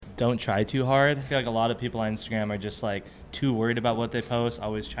don't try too hard. I feel like a lot of people on Instagram are just like too worried about what they post,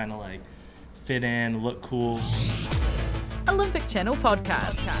 always trying to like fit in, look cool. Olympic Channel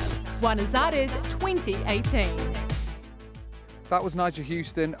Podcast. Buenos Aires 2018. That was Nyjah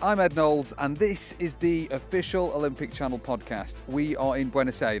Huston. I'm Ed Knowles, and this is the official Olympic Channel podcast. We are in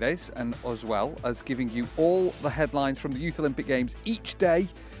Buenos Aires, and as well as giving you all the headlines from the Youth Olympic Games each day,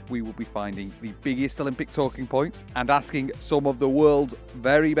 we will be finding the biggest Olympic talking points and asking some of the world's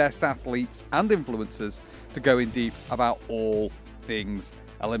very best athletes and influencers to go in deep about all things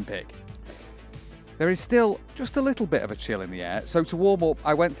Olympic. There is still just a little bit of a chill in the air, so to warm up,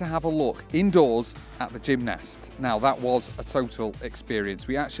 I went to have a look indoors at the gymnasts. Now, that was a total experience.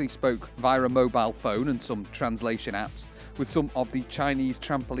 We actually spoke via a mobile phone and some translation apps with some of the Chinese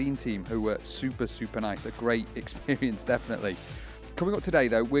trampoline team who were super, super nice. A great experience, definitely. Coming up today,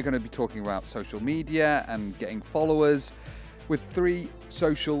 though, we're going to be talking about social media and getting followers with 3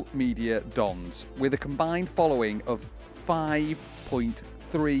 social media dons with a combined following of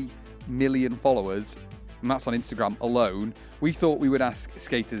 5.3 million followers, and that's on Instagram alone. We thought we would ask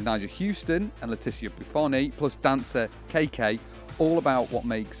skaters Nyjah Huston and Leticia Bufoni, plus dancer KK, all about what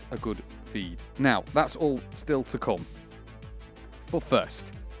makes a good feed. Now, that's all still to come. But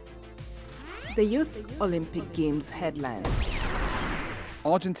first, the Youth Olympic Games headlines.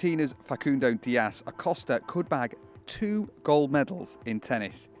 Argentina's Facundo Diaz Acosta could bag 2 gold medals in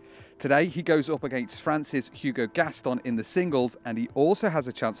tennis. Today, he goes up against France's Hugo Gaston in the singles, and he also has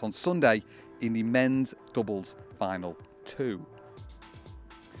a chance on Sunday in the men's doubles final 2.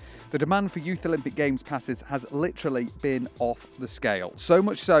 The demand for Youth Olympic Games passes has literally been off the scale. So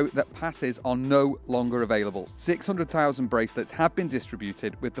much so that passes are no longer available. 600,000 bracelets have been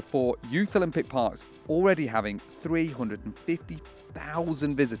distributed, with the 4 Youth Olympic parks already having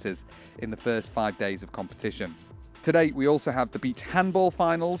 350,000 visitors in the first 5 days of competition. Today, we also have the beach handball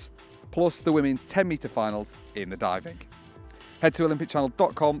finals, plus the women's 10-metre finals in the diving. Head to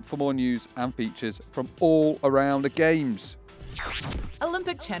olympicchannel.com for more news and features from all around the Games.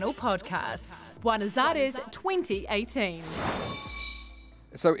 Olympic Channel Podcast. Buenos Aires 2018.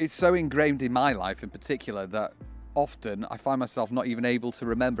 So it's so ingrained in my life in particular that often I find myself not even able to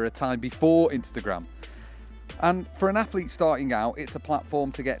remember a time before Instagram. And for an athlete starting out, it's a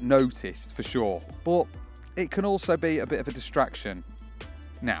platform to get noticed for sure, but it can also be a bit of a distraction.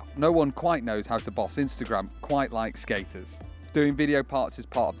 Now, no one quite knows how to boss Instagram quite like skaters. Doing video parts is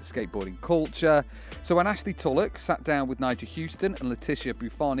part of the skateboarding culture. So when Ashley Tulloch sat down with Nyjah Huston and Leticia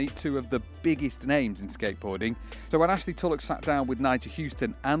Bufoni, 2 of the biggest names in skateboarding. So when Ashley Tulloch sat down with Nyjah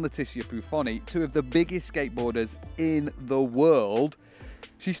Huston and Leticia Bufoni, 2 of the biggest skateboarders in the world,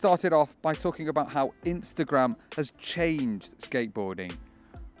 she started off by talking about how Instagram has changed skateboarding,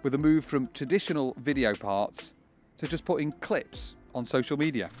 with a move from traditional video parts to just putting clips on social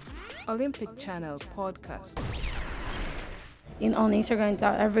media. Olympic Channel Podcast. On Instagram,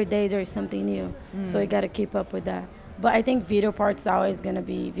 every day there's something new, so you got to keep up with that. But I think video parts are always going to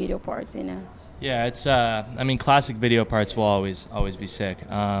be video parts, you know? Yeah, it's, classic video parts will always be sick.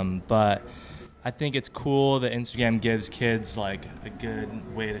 But I think it's cool that Instagram gives kids like a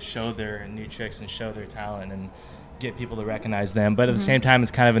good way to show their new tricks and show their talent and get people to recognize them. But at the same time, it's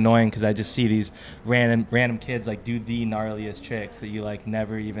kind of annoying because I just see these random kids like do the gnarliest tricks that you like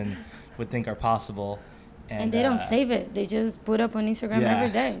never even would think are possible. And they don't save it. They just put up on Instagram every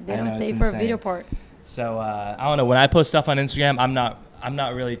day. They don't save for insane. a video part. So I don't know. When I post stuff on Instagram, I'm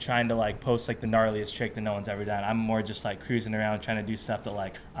not really trying to like post like the gnarliest trick that no one's ever done. I'm more just like cruising around trying to do stuff that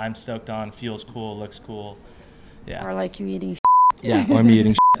like I'm stoked on, feels cool, looks cool. Yeah. Or like you eating Yeah, or me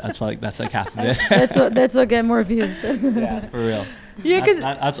eating That's like half of it. that's what get more views. Yeah, for real.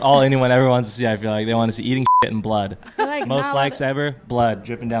 Yeah, that's all anyone ever wants to see. I feel like they want to see eating and blood. Like Most likes ever, blood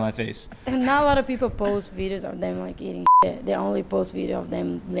dripping down my face. And not a lot of people post videos of them like eating shit. They only post video of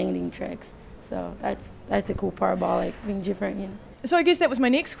them landing tricks. So that's the cool part about like being different, you know. So I guess that was my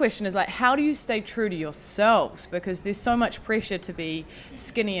next question is like, how do you stay true to yourselves? Because there's so much pressure to be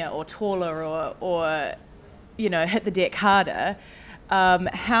skinnier or taller or hit the deck harder.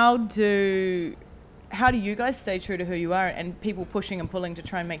 How do you guys stay true to who you are and people pushing and pulling to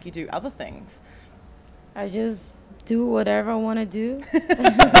try and make you do other things? I just do whatever I want to do.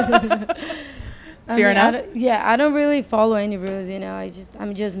 Fair enough. I don't really follow any rules, you know.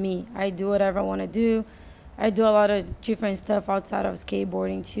 I'm just me. I do whatever I want to do. I do a lot of different stuff outside of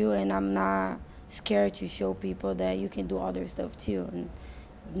skateboarding too, and I'm not scared to show people that you can do other stuff too. And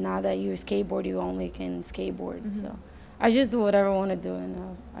now that you're skateboard, you only can skateboard. Mm-hmm. So I just do whatever I want to do,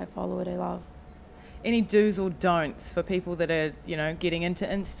 and I follow what I love. Any do's or don'ts for people that are, getting into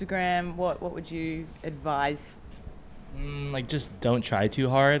Instagram? What would you advise? Like just don't try too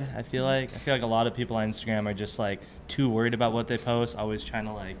hard. I feel like a lot of people on Instagram are just like too worried about what they post, always trying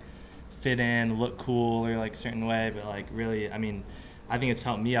to like fit in, look cool or like a certain way. But like really, I mean, I think it's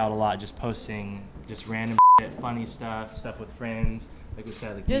helped me out a lot just posting just random shit, funny stuff with friends, like we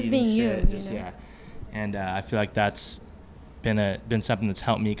said, like Just eating being shit, you, just you know? yeah. And I feel like that's been something that's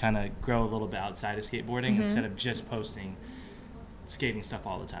helped me kind of grow a little bit outside of skateboarding instead of just posting skating stuff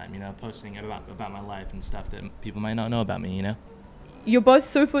all the time, you know, posting about my life and stuff that people might not know about me, you know. You're both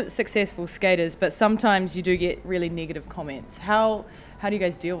super successful skaters, but sometimes you do get really negative comments. How do you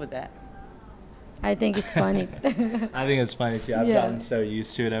guys deal with that? I think it's funny. I think it's funny too. I've Yeah. gotten so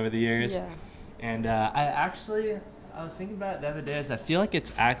used to it over the years. Yeah. And I was thinking about it the other day. I feel like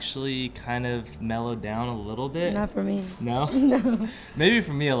it's actually kind of mellowed down a little bit. Not for me. No? No. Maybe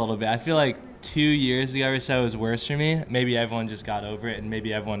for me a little bit. I feel like 2 years ago or so was worse for me. Maybe everyone just got over it and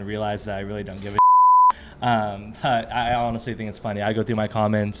maybe everyone realized that I really don't give a but I honestly think it's funny. I go through my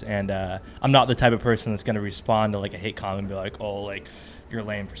comments and I'm not the type of person that's going to respond to like a hate comment and be like, oh, like, you're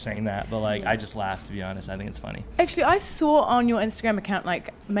lame for saying that. But like, I just laugh, to be honest. I think it's funny. Actually, I saw on your Instagram account,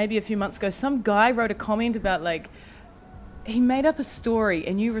 like maybe a few months ago, some guy wrote a comment about like, he made up a story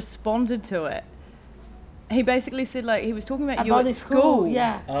and you responded to it. He basically said like he was talking about you at the school.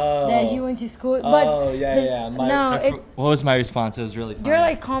 Yeah. Oh. That he went to school. But Oh, yeah, this- yeah. No, What was my response? It was really funny. you're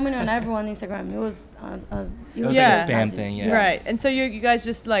like commenting on everyone on Instagram. It was It was Yeah. like a spam thing, yeah. Right. And so you guys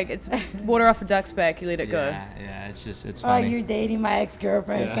just like, it's water off a duck's back, you let it go. Yeah, it's Oh, funny. you're dating my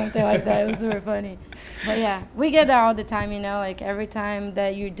ex-girlfriend, Yeah. something like that. It was super funny. But yeah, we get that all the time, you know, like every time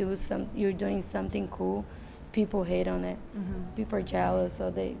that you're doing something cool, people hate on it. People are jealous,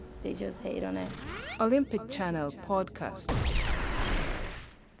 so they just hate on it. Olympic Channel Podcast.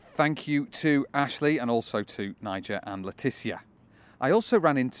 Thank you to Ashley and also to Nyjah and Leticia. I also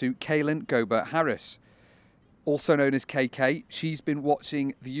ran into Kaelynn Gobert-Harris, also known as KK. She's been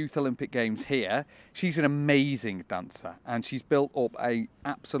watching the Youth Olympic Games here. She's an amazing dancer and she's built up a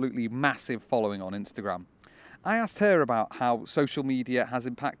absolutely massive following on Instagram. I asked her about how social media has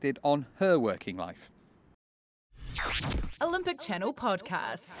impacted on her working life. Olympic Channel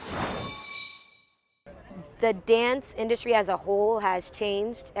Podcast. The dance industry as a whole has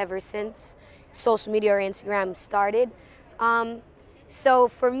changed ever since social media or Instagram started. So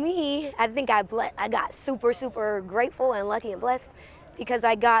for me, I think I got super grateful and lucky and blessed because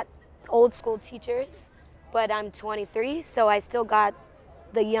I got old school teachers, but I'm 23, so I still got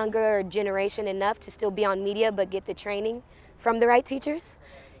the younger generation enough to still be on media but get the training from the right teachers.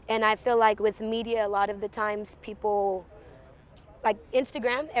 And I feel like with media, a lot of the times people, like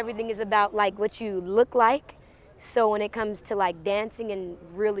Instagram, everything is about like what you look like. So when it comes to like dancing and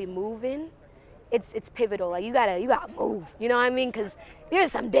really moving, it's pivotal. Like you gotta move. You know what I mean? Because there's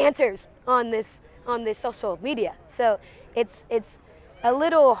some dancers on this social media. So it's a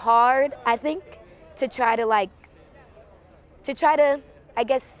little hard, I think, to try to I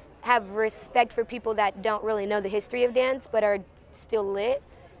guess have respect for people that don't really know the history of dance but are still lit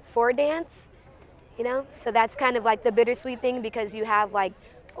for dance. You know, so that's kind of like the bittersweet thing because you have like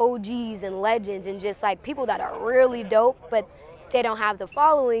OGs and legends and just like people that are really dope, but they don't have the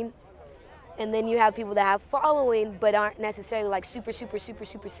following. And then you have people that have following, but aren't necessarily like super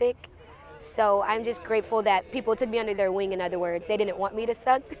sick. So I'm just grateful that people took me under their wing, in other words. They didn't want me to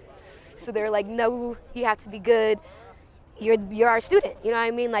suck. So they're like, no, you have to be good. You're our student, you know what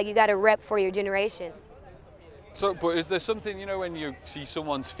I mean? Like you got to rep for your generation. So, but is there something, you know, when you see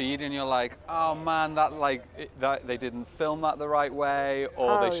someone's feed and you're like, oh man, that they didn't film that the right way,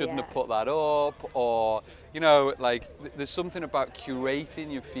 or they shouldn't have put that up, or, you know, like there's something about curating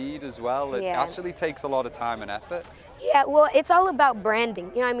your feed as well. It actually takes a lot of time and effort. Yeah, well, it's all about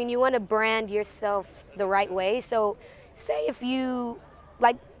branding. You know what I mean? You want to brand yourself the right way. So say if you,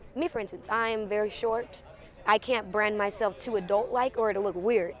 like me for instance, I am very short. I can't brand myself too adult-like or it'll look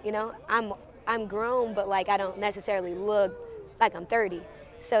weird, you know? I'm grown, but like I don't necessarily look like I'm 30.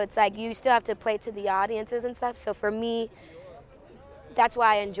 So it's like you still have to play to the audiences and stuff. So for me, that's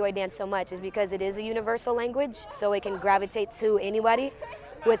why I enjoy dance so much, is because it is a universal language, so it can gravitate to anybody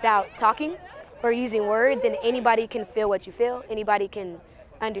without talking or using words, and anybody can feel what you feel. Anybody can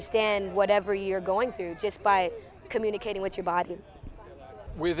understand whatever you're going through just by communicating with your body.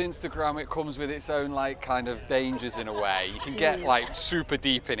 With Instagram, it comes with its own like kind of dangers in a way. You can get like super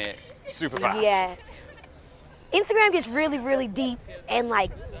deep in it, super fast. Yeah. Instagram gets really deep and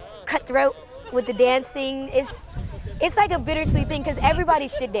like cutthroat with the dance thing. It's like a bittersweet thing because everybody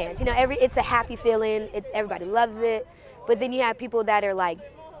should dance. You know, it's a happy feeling. Everybody loves it. But then you have people that are like,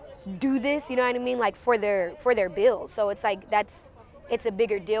 do this, you know what I mean? Like for their bills. So it's like it's a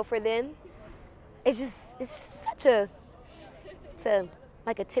bigger deal for them. It's such a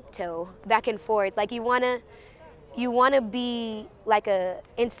it's a tiptoe back and forth. Like you wanna be like a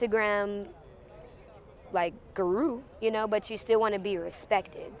Instagram like guru, you know, but you still want to be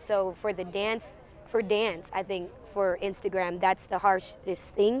respected. So for dance, I think for Instagram, that's the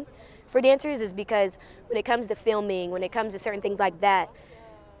harshest thing for dancers, is because when it comes to filming, when it comes to certain things like that,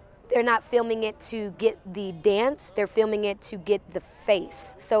 they're not filming it to get the dance, they're filming it to get the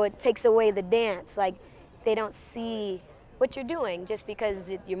face. So it takes away the dance. Like they don't see what you're doing just because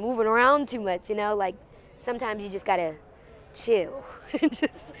you're moving around too much, you know? Like sometimes you just gotta chill and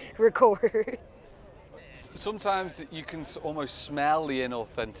just record. Sometimes you can almost smell the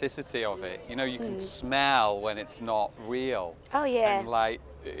inauthenticity of it. You know, you can smell when it's not real. Oh, yeah. And like,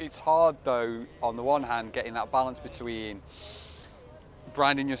 it's hard though, on the one hand, getting that balance between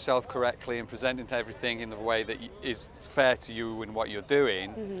branding yourself correctly and presenting everything in the way that is fair to you and what you're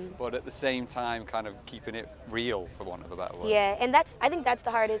doing, but at the same time kind of keeping it real, for want of a better word. Yeah, and I think that's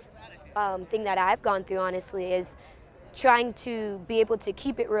the hardest thing that I've gone through, honestly, is trying to be able to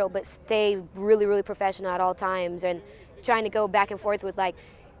keep it real but stay really, really professional at all times, and trying to go back and forth with like,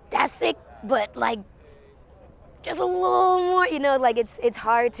 that's sick, but like just a little more, you know, like it's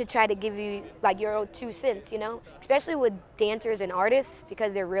hard to try to give you like your own 2 cents, you know, especially with dancers and artists,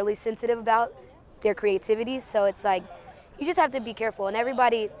 because they're really sensitive about their creativity. So it's like, you just have to be careful, and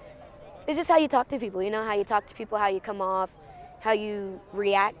everybody, it's just how you talk to people, you know, how you talk to people, how you come off, how you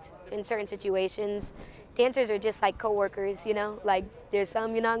react in certain situations. Dancers are just like coworkers, you know, like there's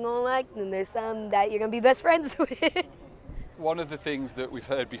some you're not gonna like, and there's some that you're gonna be best friends with. One of the things that we've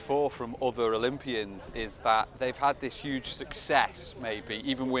heard before from other Olympians is that they've had this huge success, maybe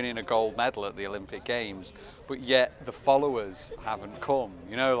even winning a gold medal at the Olympic Games, but yet the followers haven't come,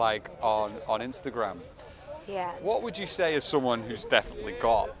 you know, like on Instagram. Yeah. What would you say as someone who's definitely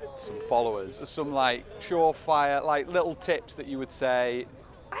got some followers, as some like surefire, like little tips that you would say?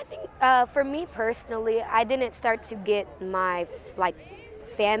 I think for me personally, I didn't start to get my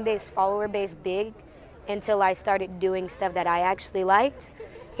fan base, follower base big until I started doing stuff that I actually liked.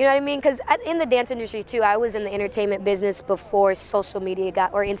 You know what I mean? Because in the dance industry too, I was in the entertainment business before social media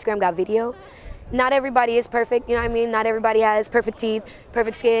or Instagram got video. Not everybody is perfect, you know what I mean? Not everybody has perfect teeth,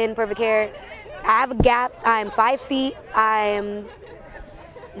 perfect skin, perfect hair. I have a gap. I'm 5 feet. I'm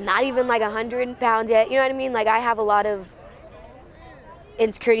not even like 100 pounds yet. You know what I mean? Like I have a lot of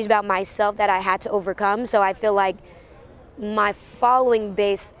insecurities about myself that I had to overcome. So I feel like my following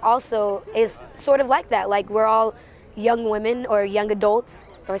base also is sort of like that. Like we're all young women or young adults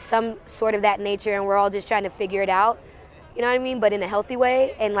or some sort of that nature, and we're all just trying to figure it out. You know what I mean? But in a healthy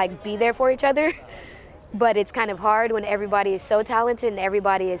way, and like be there for each other. But it's kind of hard when everybody is so talented and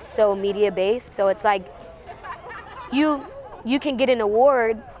everybody is so media based. So it's like you can get an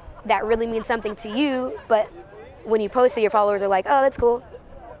award that really means something to you, but when you post it, your followers are like, oh, that's cool.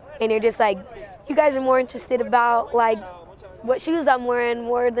 And you're just like, you guys are more interested about like what shoes I'm wearing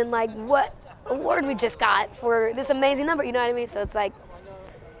more than like what award we just got for this amazing number, you know what I mean? So it's like,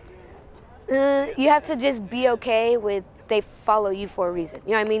 you have to just be okay with they follow you for a reason.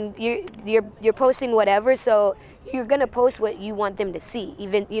 You know what I mean? You're posting whatever, so you're gonna post what you want them to see,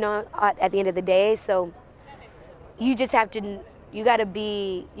 even, you know, at the end of the day. So you just have to, you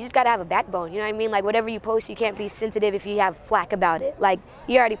just gotta have a backbone, you know what I mean? Like whatever you post, you can't be sensitive if you have flack about it. Like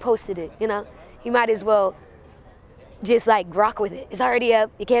you already posted it, you know? You might as well just like rock with it. It's already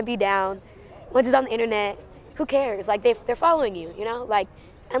up, you can't be down. Once it's on the internet, who cares? Like they're following you, you know? Like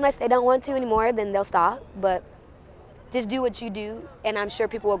unless they don't want to anymore, then they'll stop. But just do what you do, and I'm sure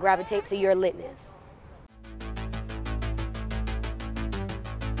people will gravitate to your litness.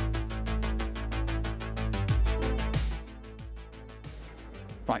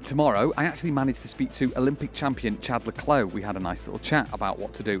 Right, tomorrow I actually managed to speak to Olympic champion Chad le Clos. We had a nice little chat about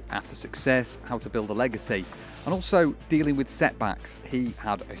what to do after success, how to build a legacy, and also dealing with setbacks. He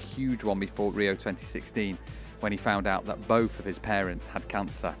had a huge one before Rio 2016 when he found out that both of his parents had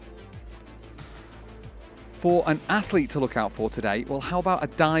cancer. For an athlete to look out for today, well, how about a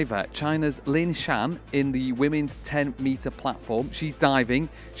diver? China's Lin Shan in the women's 10-metre platform. She's diving.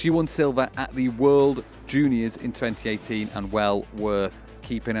 She won silver at the World Juniors in 2018, and well worth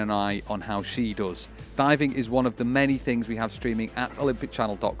keeping an eye on how she does. Diving is one of the many things we have streaming at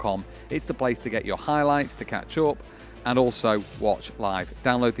olympicchannel.com. It's the place to get your highlights, to catch up, and also watch live.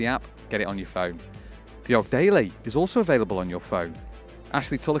 Download the app, get it on your phone. The Og Daily is also available on your phone.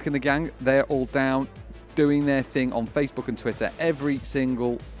 Ashley Tulloch and the gang, they're all down doing their thing on Facebook and Twitter every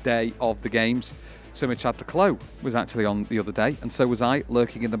single day of the games. So Chad le Clos was actually on the other day, and so was I,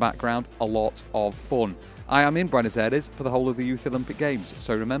 lurking in the background. A lot of fun. I am in Buenos Aires for the whole of the Youth Olympic Games,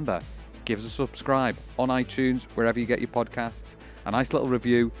 so remember, give us a subscribe on iTunes, wherever you get your podcasts. A nice little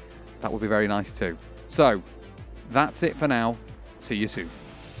review, that would be very nice too. So, that's it for now. See you soon.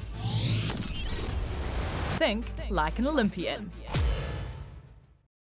 Think like an Olympian.